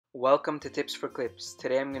Welcome to Tips for Clips.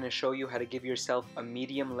 Today I'm going to show you how to give yourself a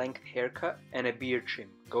medium length haircut and a beard trim,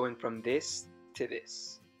 going from this to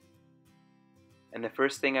this. And the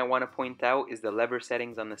first thing I want to point out is the lever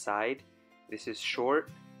settings on the side. This is short,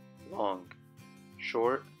 long,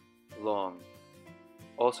 short, long.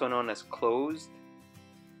 Also known as closed,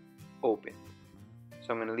 open.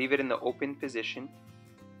 So I'm going to leave it in the open position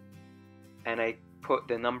and I put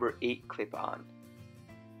the number 8 clip on.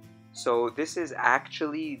 So this is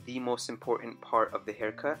actually the most important part of the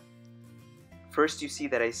haircut. First, you see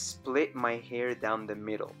that I split my hair down the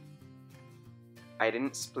middle. I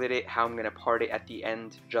didn't split it how I'm going to part it at the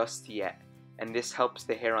end just yet. And this helps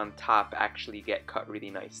the hair on top actually get cut really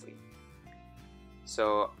nicely.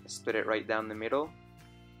 So I split it right down the middle.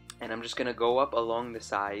 And I'm just going to go up along the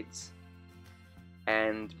sides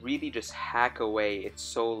and really just hack away. It's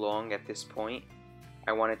so long at this point.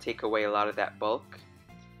 I want to take away a lot of that bulk.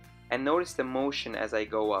 And notice the motion as I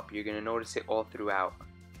go up. You're going to notice it all throughout.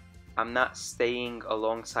 I'm not staying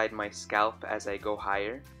alongside my scalp as I go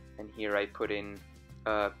higher. And here I put in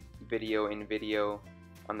video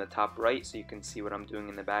on the top right so you can see what I'm doing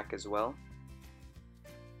in the back as well.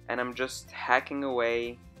 And I'm just hacking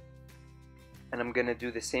away. And I'm going to do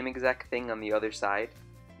the same exact thing on the other side.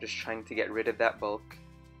 Just trying to get rid of that bulk.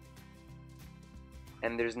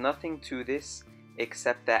 And there's nothing to this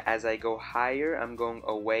except that as I go higher, I'm going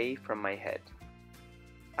away from my head.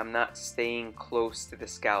 I'm not staying close to the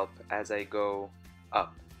scalp as I go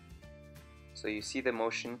up. So you see the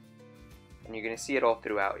motion, and you're going to see it all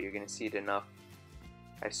throughout. You're going to see it enough.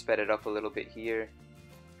 I've sped it up a little bit here.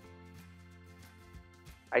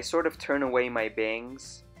 I sort of turn away my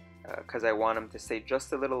bangs because I want them to stay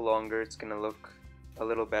just a little longer. It's going to look a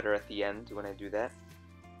little better at the end when I do that.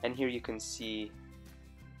 And here you can see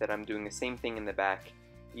that I'm doing the same thing in the back.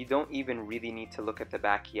 You don't even really need to look at the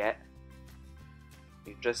back yet.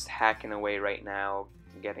 You're just hacking away right now,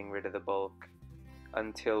 getting rid of the bulk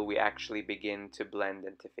until we actually begin to blend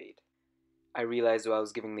and to fade. I realized while I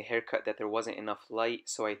was giving the haircut that there wasn't enough light,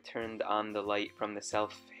 so I turned on the light from the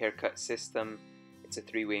self haircut system. It's a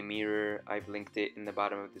 3-way mirror. I've linked it in the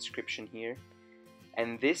bottom of the description here.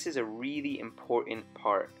 And this is a really important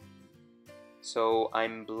part. So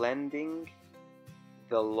I'm blending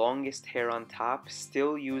the longest hair on top,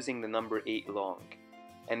 still using the number 8 long.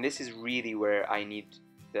 And this is really where I need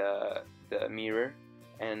the mirror,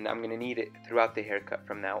 and I'm going to need it throughout the haircut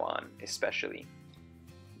from now on, especially.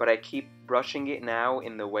 But I keep brushing it now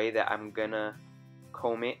in the way that I'm going to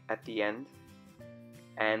comb it at the end.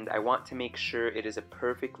 And I want to make sure it is a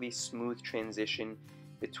perfectly smooth transition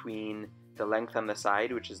between the length on the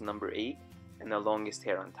side, which is number 8, and the longest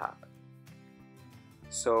hair on top.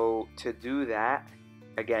 So to do that,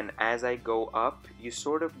 again, as I go up, you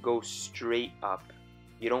sort of go straight up.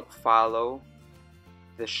 You don't follow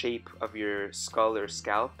the shape of your skull or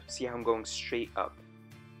scalp. See how I'm going straight up?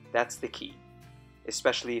 That's the key,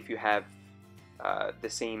 especially if you have the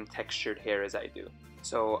same textured hair as I do.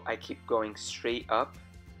 So I keep going straight up,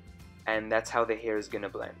 and that's how the hair is going to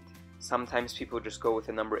blend. Sometimes people just go with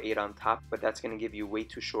the number 8 on top, but that's going to give you way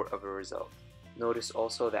too short of a result. Notice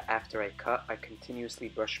also that after I cut, I continuously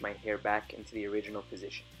brush my hair back into the original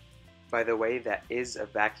position. By the way, that is a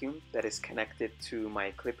vacuum that is connected to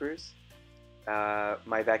my clippers.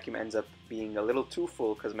 My vacuum ends up being a little too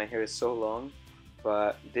full because my hair is so long,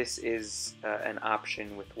 but this is an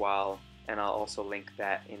option with Wahl, and I'll also link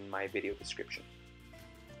that in my video description.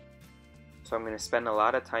 So I'm going to spend a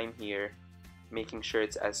lot of time here making sure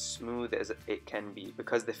it's as smooth as it can be,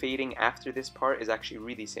 because the fading after this part is actually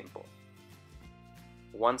really simple.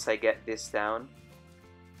 Once I get this down,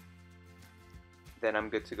 then I'm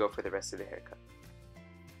good to go for the rest of the haircut.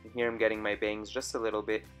 And here I'm getting my bangs just a little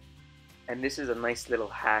bit. And this is a nice little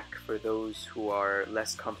hack for those who are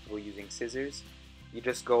less comfortable using scissors. You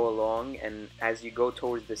just go along, and as you go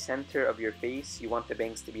towards the center of your face, you want the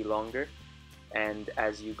bangs to be longer. And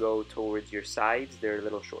as you go towards your sides, they're a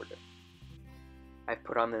little shorter. I've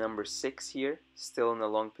put on the number 6 here, still in the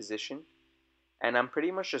long position. And I'm pretty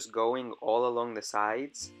much just going all along the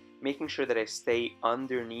sides, making sure that I stay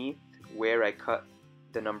underneath where I cut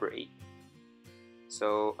the number 8.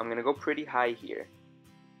 So I'm going to go pretty high here,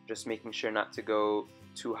 just making sure not to go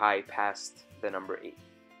too high past the number 8.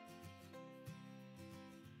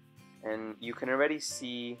 And you can already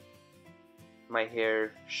see my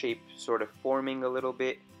hair shape sort of forming a little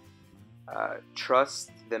bit. Trust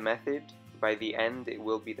the method. By the end, it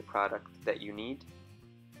will be the product that you need.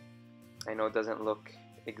 I know it doesn't look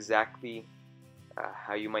exactly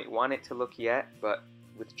how you might want it to look yet, but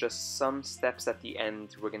with just some steps at the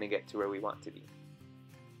end, we're going to get to where we want to be.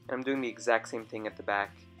 And I'm doing the exact same thing at the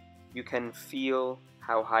back. You can feel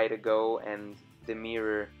how high to go, and the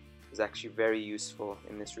mirror is actually very useful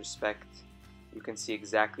in this respect. You can see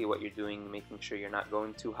exactly what you're doing, making sure you're not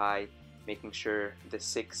going too high, making sure the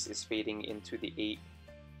 6 is fading into the 8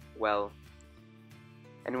 well.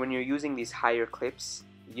 And when you're using these higher clips,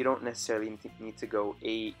 you don't necessarily need to go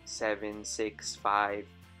 8, 7, 6, 5.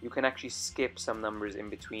 You can actually skip some numbers in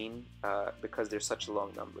between because they're such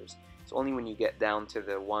long numbers. It's only when you get down to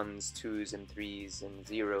the 1s, 2s, and 3s, and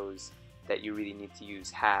 0s that you really need to use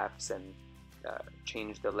halves and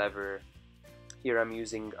change the lever. Here I'm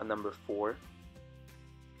using a number 4,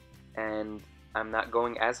 and I'm not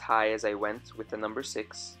going as high as I went with the number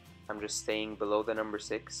 6. I'm just staying below the number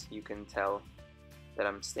 6. You can tell that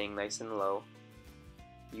I'm staying nice and low.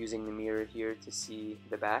 Using the mirror here to see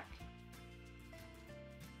the back.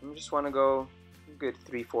 You just want to go a good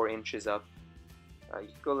 3-4 inches up. You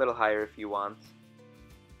can go a little higher if you want.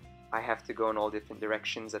 I have to go in all different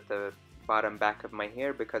directions at the bottom back of my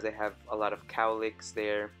hair because I have a lot of cowlicks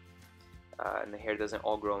there, and the hair doesn't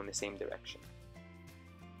all grow in the same direction.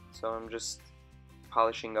 So I'm just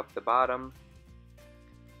polishing up the bottom,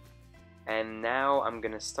 and now I'm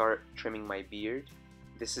gonna start trimming my beard.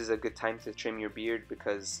 This is a good time to trim your beard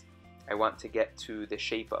because I want to get to the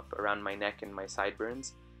shape up around my neck and my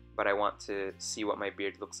sideburns, but I want to see what my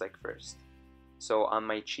beard looks like first. So on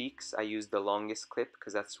my cheeks, I use the longest clip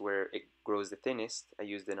because that's where it grows the thinnest. I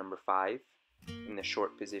use the number 5 in the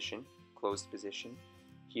short position, closed position.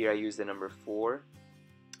 Here I use the number 4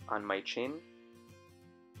 on my chin.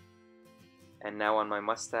 And now on my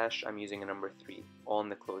mustache, I'm using a number 3, all in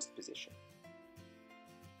the closed position.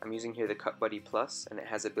 I'm using here the Cut Buddy Plus, and it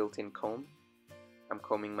has a built-in comb. I'm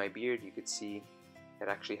combing my beard. You could see it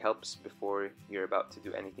actually helps before you're about to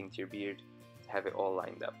do anything to your beard to have it all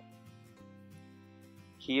lined up.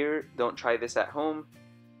 Here, don't try this at home.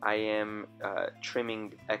 I am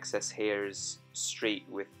trimming excess hairs straight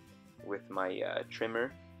with my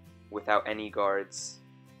trimmer without any guards.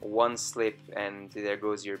 One slip and there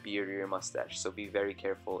goes your beard or your mustache, so be very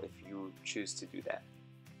careful if you choose to do that.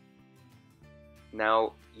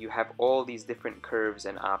 Now you have all these different curves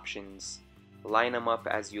and options. Line them up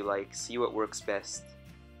as you like, see what works best.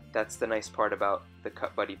 That's the nice part about the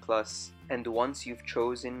Cut Buddy Plus. And once you've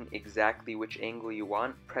chosen exactly which angle you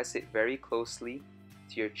want, press it very closely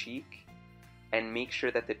to your cheek and make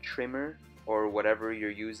sure that the trimmer or whatever you're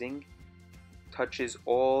using touches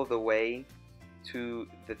all the way to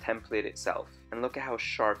the template itself. And look at how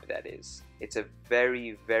sharp that is. It's a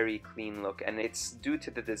very, very clean look, and it's due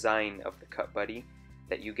to the design of the Cut Buddy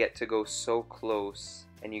that you get to go so close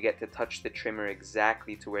and you get to touch the trimmer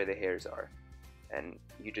exactly to where the hairs are. And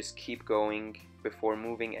you just keep going. Before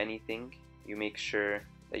moving anything, you make sure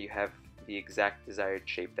that you have the exact desired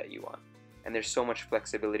shape that you want. And there's so much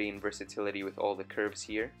flexibility and versatility with all the curves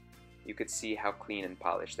here. You could see how clean and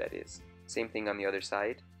polished that is. Same thing on the other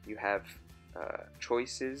side. You have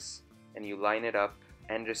choices, and you line it up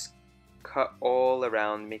and just cut all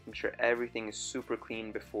around, making sure everything is super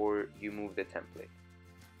clean before you move the template.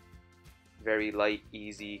 Very light,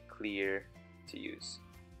 easy, clear to use.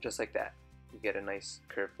 Just like that, you get a nice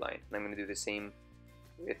curved line. And I'm going to do the same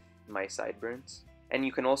with my sideburns. And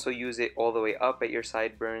you can also use it all the way up at your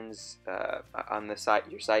sideburns, on the side,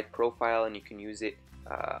 your side profile, and you can use it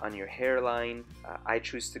on your hairline. I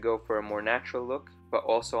choose to go for a more natural look, but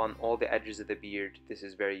also on all the edges of the beard. This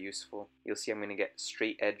is very useful. You'll see I'm going to get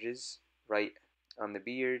straight edges right on the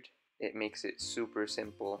beard. It makes it super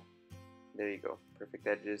simple. There you go, perfect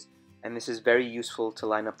edges. And this is very useful to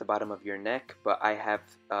line up the bottom of your neck, but I have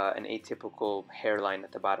an atypical hairline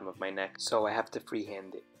at the bottom of my neck, so I have to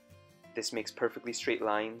freehand it. This makes perfectly straight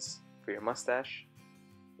lines for your mustache.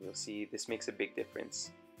 You'll see this makes a big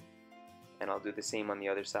difference. And I'll do the same on the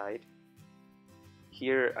other side.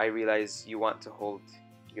 Here I realize you want to hold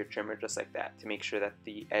your trimmer just like that to make sure that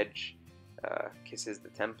the edge kisses the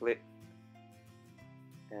template,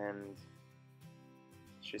 and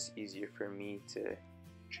it's just easier for me to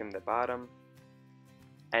trim the bottom.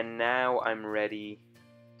 And now I'm ready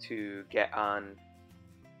to get on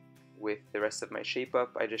with the rest of my shape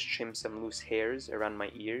up. I just trimmed some loose hairs around my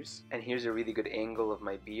ears, and here's a really good angle of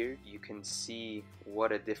my beard. You can see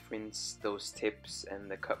what a difference those tips and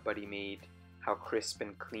the Cut Buddy made, how crisp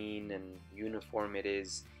and clean and uniform it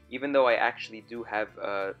is, even though I actually do have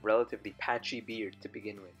a relatively patchy beard to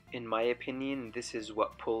begin with. In my opinion, this is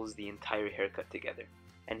what pulls the entire haircut together.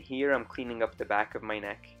 And here I'm cleaning up the back of my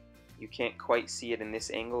neck. You can't quite see it in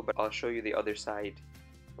this angle, but I'll show you the other side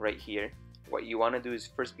right here. What you want to do is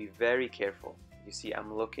first be very careful. You see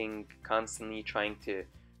I'm looking constantly, trying to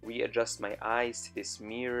readjust my eyes to this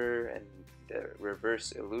mirror and the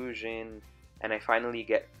reverse illusion, and I finally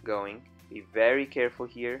get going. Be very careful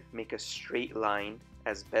here. Make a straight line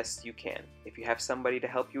as best you can. If you have somebody to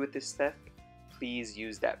help you with this step, please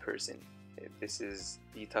use that person. This is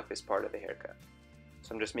the toughest part of the haircut.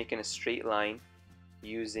 So I'm just making a straight line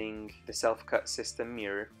using the self-cut system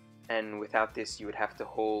mirror, and without this you would have to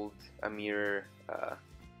hold a mirror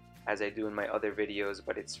as I do in my other videos,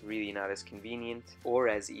 but it's really not as convenient or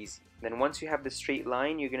as easy. Then once you have the straight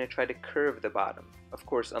line, you're going to try to curve the bottom. Of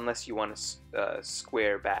course, unless you want to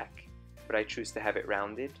square back, but I choose to have it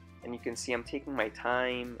rounded. And you can see I'm taking my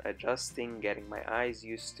time, adjusting, getting my eyes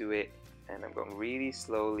used to it, and I'm going really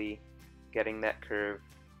slowly, getting that curve.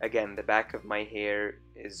 Again, the back of my hair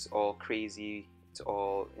is all crazy, it's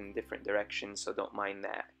all in different directions, so don't mind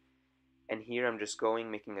that. And here I'm just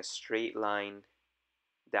making a straight line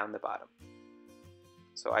down the bottom.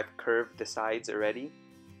 So I've curved the sides already,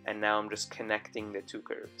 and now I'm just connecting the two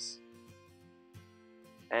curves.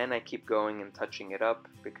 And I keep going and touching it up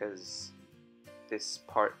because this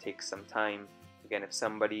part takes some time. Again, if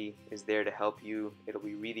somebody is there to help you, it'll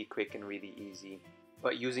be really quick and really easy.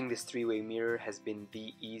 But using this three-way mirror has been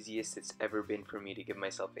the easiest it's ever been for me to give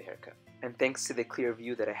myself a haircut. And thanks to the clear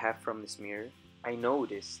view that I have from this mirror, I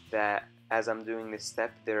noticed that as I'm doing this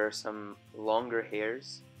step, there are some longer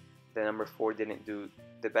hairs. The number 4 didn't do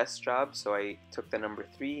the best job, so I took the number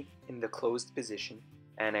 3 in the closed position,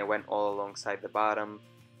 and I went all alongside the bottom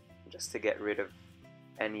just to get rid of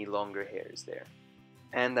any longer hairs there.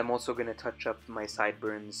 And I'm also going to touch up my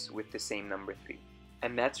sideburns with the same number 3.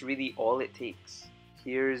 And that's really all it takes.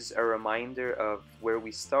 Here's a reminder of where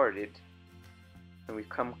we started, and we've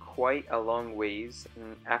come quite a long ways.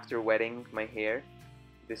 And after wetting my hair,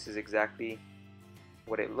 this is exactly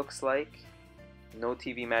what it looks like. No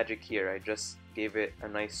TV magic here. I just gave it a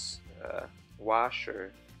nice wash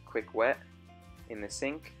or quick wet in the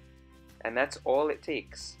sink, and that's all it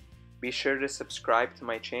takes. Be sure to subscribe to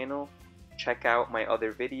my channel, check out my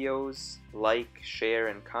other videos, like, share,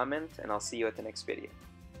 and comment, and I'll see you at the next video.